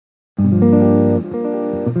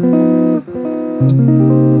Hi,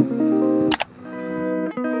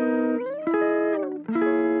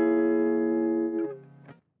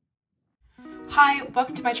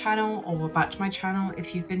 welcome to my channel, or back to my channel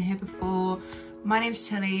if you've been here before. My name's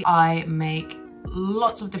Tilly. I make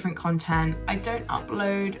lots of different content. I don't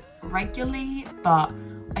upload regularly, but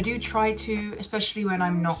I do try to, especially when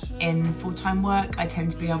I'm not in full-time work. I tend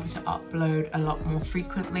to be able to upload a lot more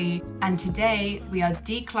frequently. And today we are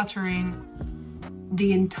decluttering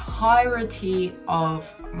the entirety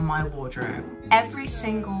of my wardrobe. Every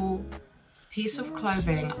single piece of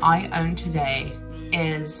clothing I own today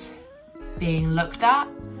is being looked at,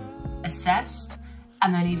 assessed,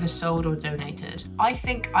 and then either sold or donated. I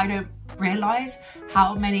think I don't realize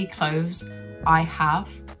how many clothes I have,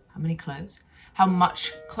 how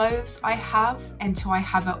much clothes I have until I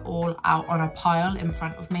have it all out on a pile in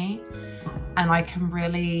front of me and I can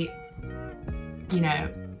really, you know,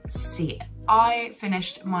 see it. I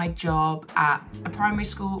finished my job at a primary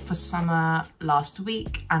school for summer last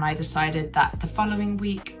week, and I decided that the following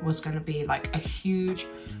week was going to be like a huge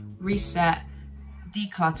reset,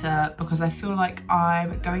 declutter, because I feel like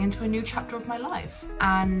I'm going into a new chapter of my life.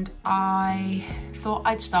 And I thought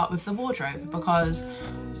I'd start with the wardrobe because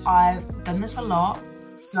I've done this a lot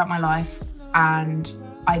throughout my life and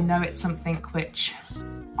I know it's something which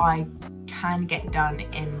I can get done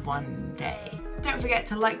in one day. Don't forget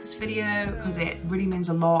to like this video because it really means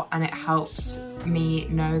a lot and it helps me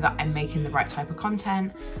know that I'm making the right type of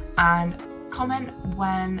content, and comment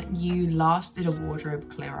when you last did a wardrobe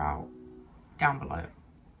clear out down below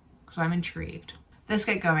because I'm intrigued. Let's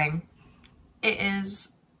get going. It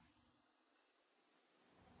is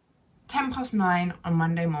 9:10 on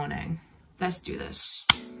Monday morning. Let's do this.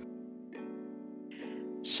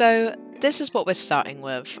 So this is what we're starting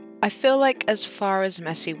with. I feel like as far as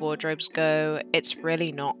messy wardrobes go, it's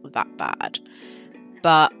really not that bad.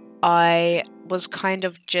 But I was kind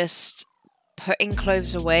of just putting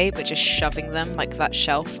clothes away but just shoving them, like that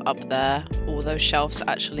shelf up there. All those shelves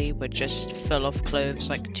actually were just full of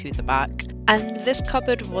clothes, like to the back. And this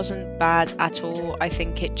cupboard wasn't bad at all. I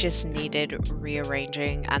think it just needed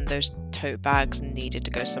rearranging, and those tote bags needed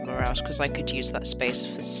to go somewhere else because I could use that space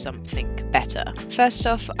for something better. First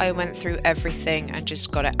off, I went through everything and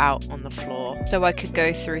just got it out on the floor so I could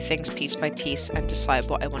go through things piece by piece and decide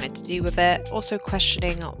what I wanted to do with it. Also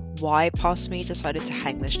questioning why past me decided to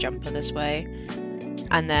hang this jumper this way.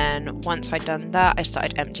 And then once I'd done that, I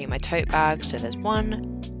started emptying my tote bag. So there's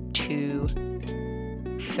 1,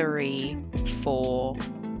 2, 3, 4,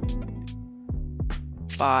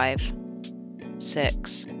 5,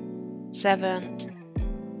 6, 7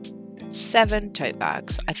 tote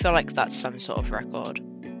bags. I feel like that's some sort of record.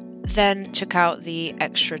 Then took out the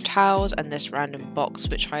extra towels and this random box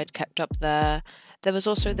which I had kept up there. There was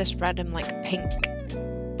also this random like pink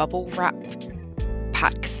bubble wrap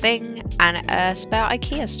pack thing and a spare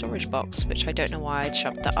IKEA storage box, which I don't know why I'd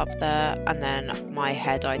shoved that up there, and then my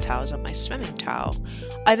hair dye towels and my swimming towel.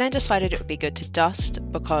 I then decided it would be good to dust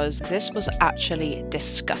because this was actually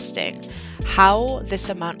disgusting. How this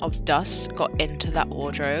amount of dust got into that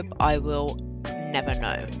wardrobe, I will never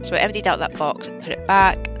know. So I emptied out that box, put it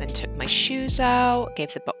back, then took my shoes out,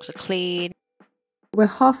 gave the box a clean. We're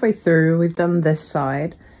halfway through, we've done this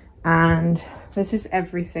side, and this is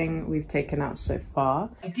everything we've taken out so far.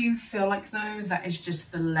 I do feel like though that is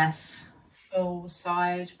just the less full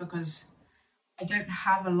side because I don't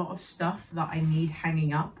have a lot of stuff that I need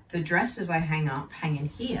hanging up. The dresses I hang up hang in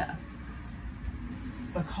here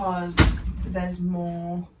because there's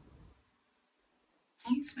more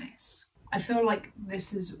hang space. I feel like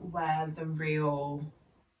this is where the real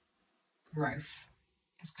growth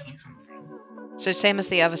is gonna come from. So same as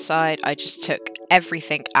the other side, I just took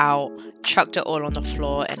everything out, chucked it all on the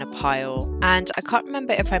floor in a pile. And I can't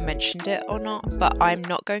remember if I mentioned it or not, but I'm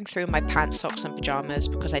not going through my pants, socks and pajamas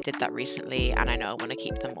because I did that recently and I know I want to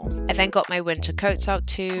keep them all. I then got my winter coats out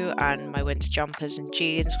too and my winter jumpers and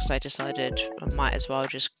jeans because I decided I might as well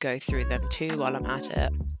just go through them too while I'm at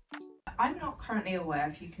it. I'm not currently aware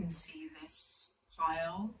if you can see this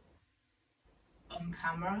pile on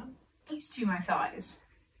camera. It's to my thighs.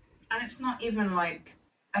 And it's not even like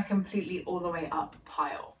a completely all the way up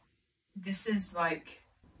pile. This is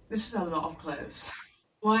a lot of clothes.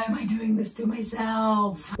 Why am I doing this to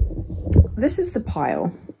myself? This is the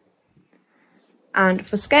pile. And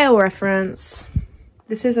for scale reference,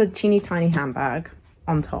 this is a teeny tiny handbag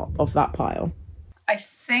on top of that pile. I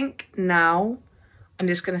think now I'm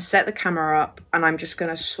just going to set the camera up and I'm just going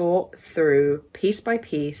to sort through piece by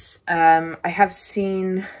piece. I have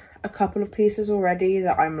seen a couple of pieces already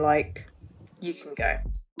that I'm like, you can go.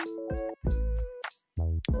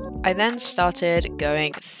 I then started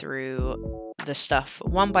going through the stuff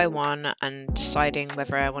one by one and deciding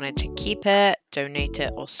whether I wanted to keep it, donate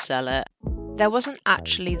it, or sell it. There wasn't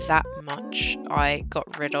actually that much I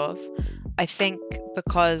got rid of. I think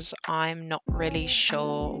because I'm not really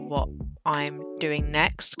sure what I'm doing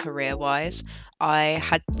next career-wise, I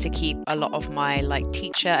had to keep a lot of my like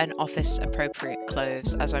teacher and office appropriate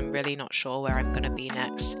clothes as I'm really not sure where I'm going to be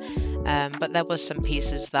next. But there was some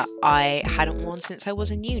pieces that I hadn't worn since I was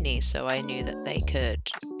in uni, so I knew that they could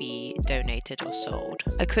be donated or sold.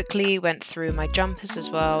 I quickly went through my jumpers as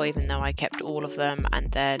well, even though I kept all of them,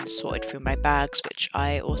 and then sorted through my bags, which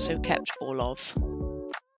I also kept all of.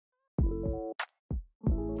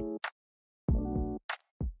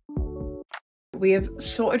 We have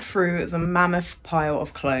sorted through the mammoth pile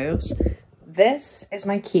of clothes. This is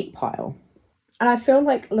my keep pile. And I feel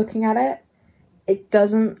like looking at it, it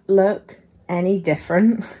doesn't look any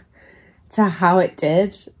different to how it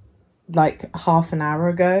did like half an hour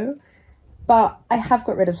ago. But I have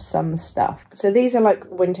got rid of some stuff. So these are like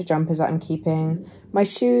winter jumpers that I'm keeping. My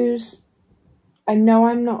shoes, I know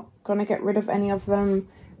I'm not gonna get rid of any of them.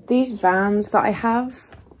 These Vans that I have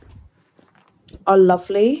are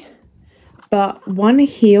lovely. But one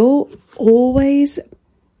heel always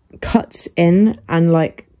cuts in and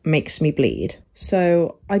like makes me bleed.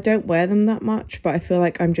 So I don't wear them that much, but I feel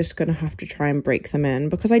like I'm just gonna have to try and break them in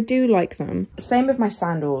because I do like them. Same with my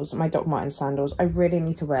sandals, my Doc Martens sandals. I really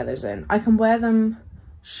need to wear those in. I can wear them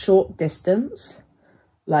short distance,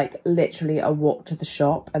 like literally a walk to the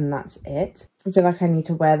shop and that's it. I feel like I need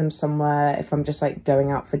to wear them somewhere if I'm just like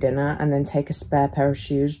going out for dinner and then take a spare pair of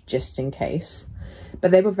shoes just in case. But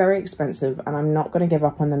they were very expensive and I'm not going to give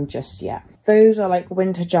up on them just yet. Those are like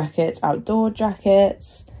winter jackets, outdoor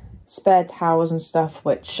jackets, spare towels and stuff,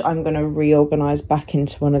 which I'm going to reorganize back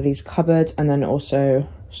into one of these cupboards and then also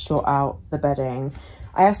sort out the bedding.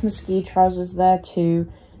 I have some ski trousers there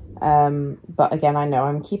too, but again, I know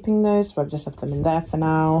I'm keeping those, so I've just left them in there for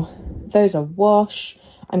now. Those are wash.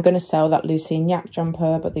 I'm going to sell that Lucy and Yak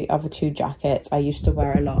jumper, but the other two jackets I used to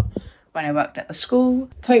wear a lot when I worked at the school.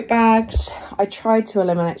 Tote bags, I tried to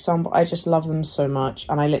eliminate some, but I just love them so much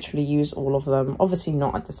and I literally use all of them. Obviously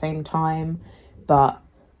not at the same time, but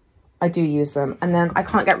I do use them. And then I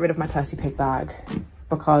can't get rid of my Percy Pig bag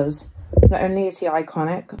because not only is he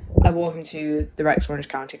iconic, I wore him to the Rex Orange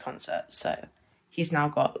County concert, so he's now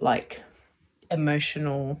got like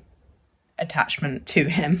emotional attachment to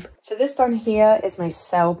him. So this down here is my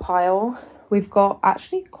sell pile. We've got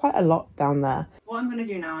actually quite a lot down there. What I'm going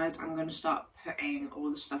to do now is I'm going to start putting all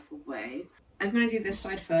the stuff away. I'm going to do this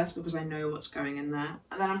side first because I know what's going in there.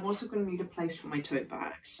 And then I'm also going to need a place for my tote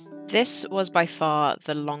bags. This was by far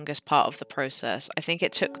the longest part of the process. I think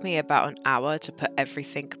it took me about an hour to put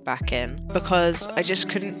everything back in because I just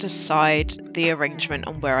couldn't decide the arrangement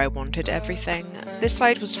on where I wanted everything. This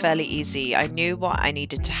side was fairly easy. I knew what I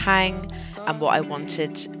needed to hang and what I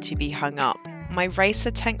wanted to be hung up. My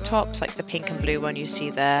racer tank tops, like the pink and blue one you see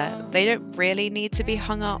there, they don't really need to be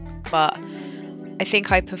hung up, but I think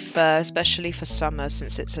I prefer, especially for summer,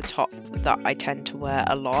 since it's a top that I tend to wear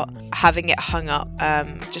a lot, having it hung up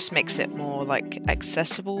just makes it more like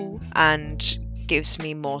accessible and gives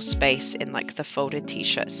me more space in like the folded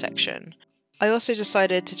t-shirt section. I also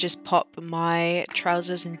decided to just pop my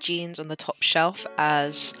trousers and jeans on the top shelf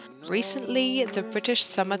as recently the British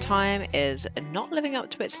summertime is not living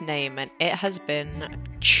up to its name and it has been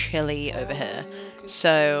chilly over here.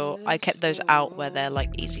 So I kept those out where they're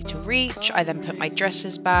like easy to reach. I then put my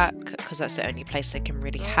dresses back because that's the only place they can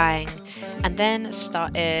really hang, and then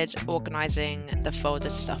started organising the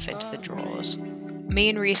folded stuff into the drawers. Me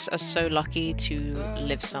and Reese are so lucky to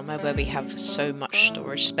live somewhere where we have so much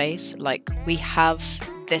storage space. Like, we have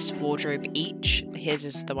this wardrobe each. His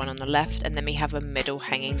is the one on the left, and then we have a middle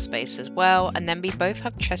hanging space as well, and then we both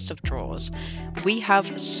have chests of drawers. We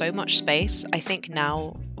have so much space. I think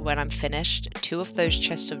now when I'm finished, 2 of those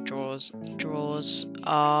chests of drawers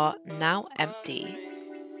are now empty.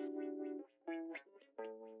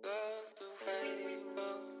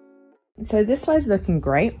 So this side's looking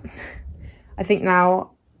great. I think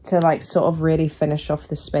now to like sort of really finish off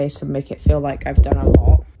the space and make it feel like I've done a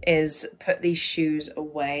lot is put these shoes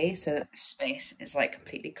away so that the space is like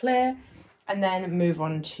completely clear, and then move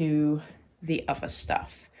on to the other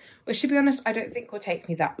stuff, which to be honest I don't think will take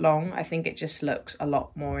me that long. I think it just looks a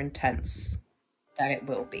lot more intense than it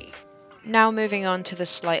will be. Now moving on to the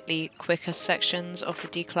slightly quicker sections of the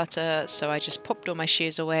declutter, so I just popped all my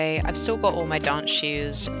shoes away. I've still got all my dance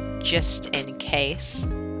shoes just in case,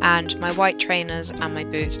 and my white trainers and my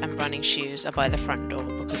boots and running shoes are by the front door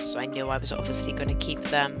because I knew I was obviously going to keep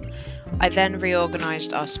them. I then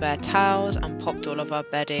reorganised our spare towels and popped all of our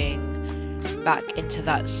bedding back into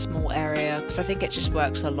that small area because I think it just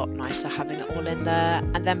works a lot nicer having it all in there,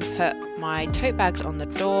 and then put my tote bags on the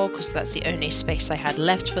door because that's the only space I had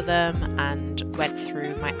left for them, and went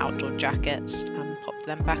through my outdoor jackets and popped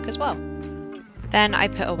them back as well. Then I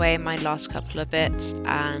put away my last couple of bits,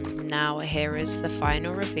 and now here is the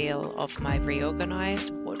final reveal of my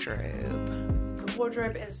reorganised wardrobe. The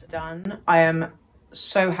wardrobe is done. I am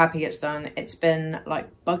so happy it's done. It's been like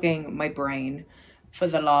bugging my brain for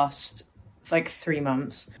the last like 3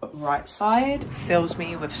 months. Right side fills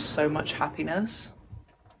me with so much happiness.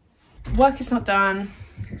 Work is not done.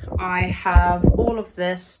 I have all of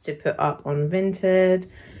this to put up on Vinted,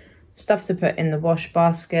 stuff to put in the wash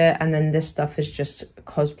basket, and then this stuff is just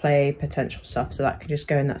cosplay potential stuff, so that could just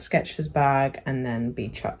go in that Skechers bag and then be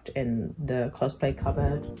chucked in the cosplay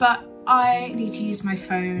cupboard. But I need to use my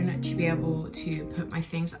phone to be able to put my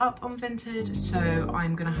things up on Vinted, so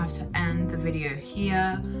I'm gonna have to end the video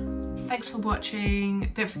here. Thanks for watching.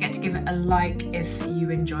 Don't forget to give it a like if you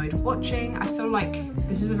enjoyed watching. I feel like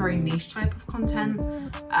this is a very niche type of content.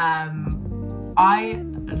 I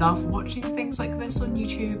love watching things like this on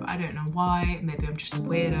YouTube. I don't know why, maybe I'm just a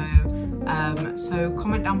weirdo. So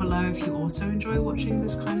comment down below if you also enjoy watching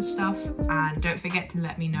this kind of stuff, and don't forget to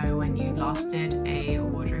let me know when you last did a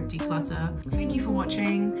wardrobe declutter. Thank you for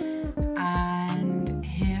watching, and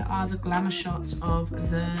here are the glamour shots of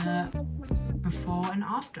the before and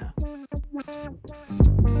after.